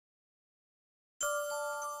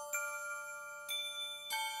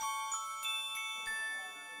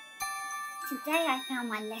Today I found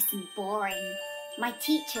my lesson boring. My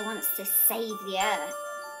teacher wants to save the earth.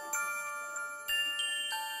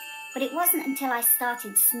 But it wasn't until I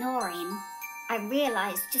started snoring I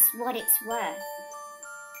realised just what it's worth.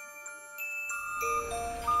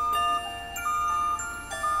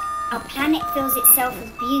 Our planet fills itself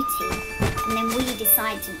with beauty, and then we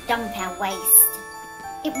decide to dump our waste.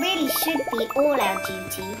 It really should be all our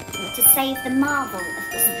duty to save the marvel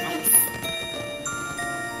of this place.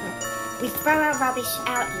 We throw our rubbish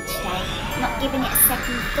out each day, not giving it a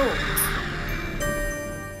second thought.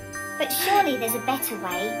 But surely there's a better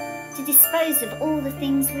way to dispose of all the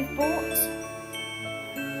things we've bought.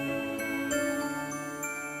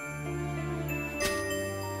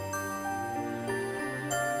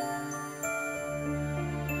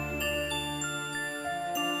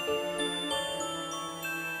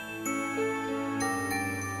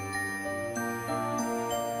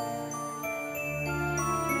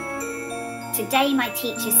 Today my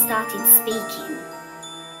teacher started speaking.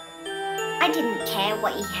 I didn't care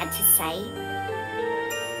what he had to say.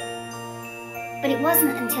 But it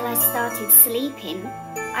wasn't until I started sleeping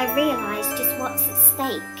I realised just what's at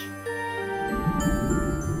stake.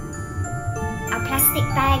 Our plastic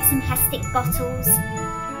bags and plastic bottles,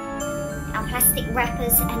 our plastic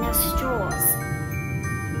wrappers and our straws.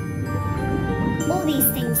 All these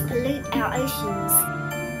things pollute our oceans,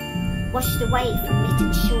 washed away from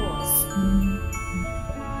littered shores.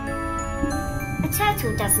 A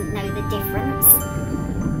turtle doesn't know the difference,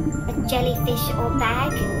 a jellyfish or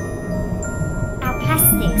bag. Our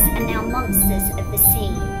plastics are now monsters of the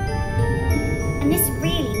sea, and this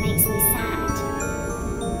really makes me sad.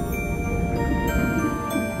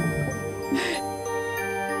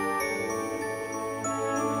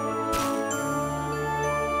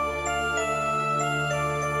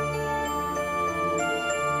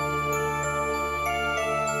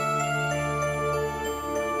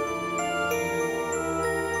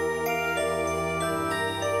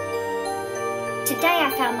 Today I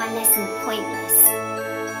found my lesson pointless.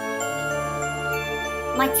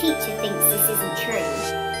 My teacher thinks this isn't true.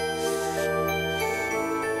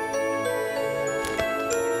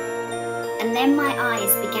 And then my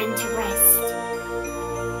eyes began to rest,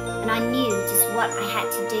 and I knew just what I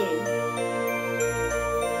had to do.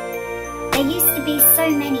 There used to be so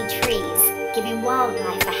many trees giving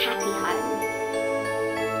wildlife a happy home.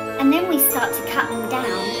 And then we start to cut them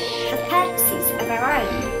down for purposes of our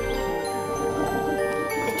own.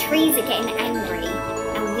 Trees are getting angry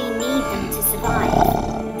and we need them to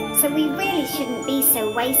survive. So we really shouldn't be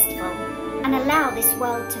so wasteful and allow this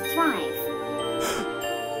world to thrive.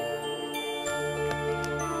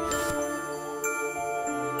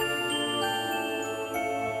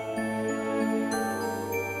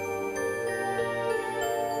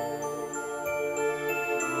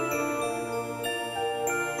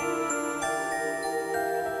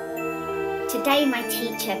 Today my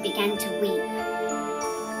teacher began to weep.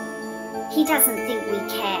 He doesn't think we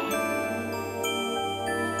care.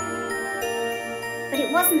 But it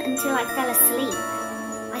wasn't until I fell asleep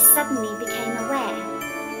I suddenly became aware.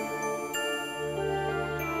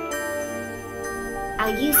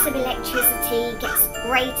 Our use of electricity gets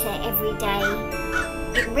greater every day.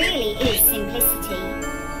 It really is simplicity.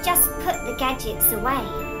 Just put the gadgets away.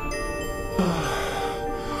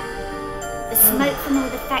 The smoke from all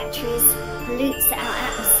the factories pollutes our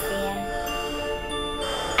atmosphere.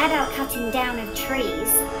 Add our cutting down of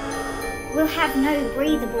trees, we'll have no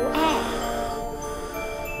breathable air.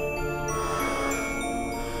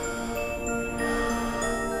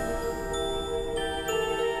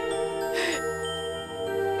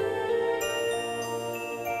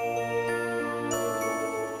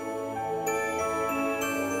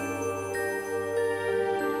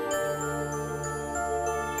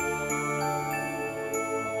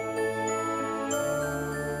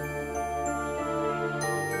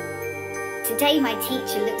 Today my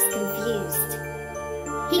teacher looks confused.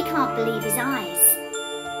 He can't believe his eyes.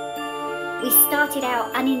 We started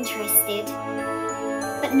out uninterested,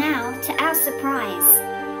 but now, to our surprise,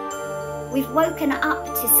 we've woken up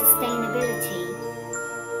to sustainability,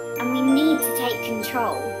 and we need to take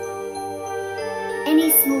control.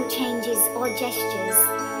 Any small changes or gestures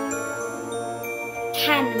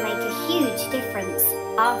can make a huge difference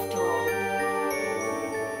after all.